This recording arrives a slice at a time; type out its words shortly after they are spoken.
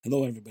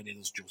Hello, everybody.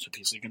 This is Joseph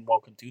Piesig, and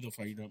welcome to the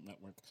Fight Up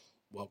Network.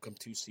 Welcome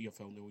to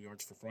CFL New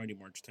Yards for Friday,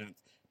 March 10th.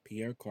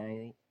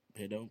 Pierre-Karl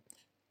Péladeau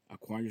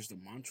acquires the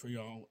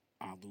Montreal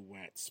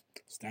Alouettes.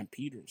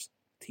 Stampeders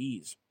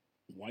tease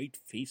white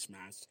face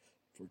masks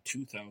for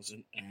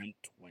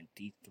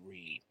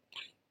 2023.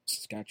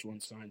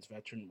 Saskatchewan signs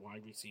veteran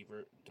wide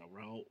receiver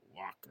Darrell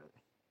Walker.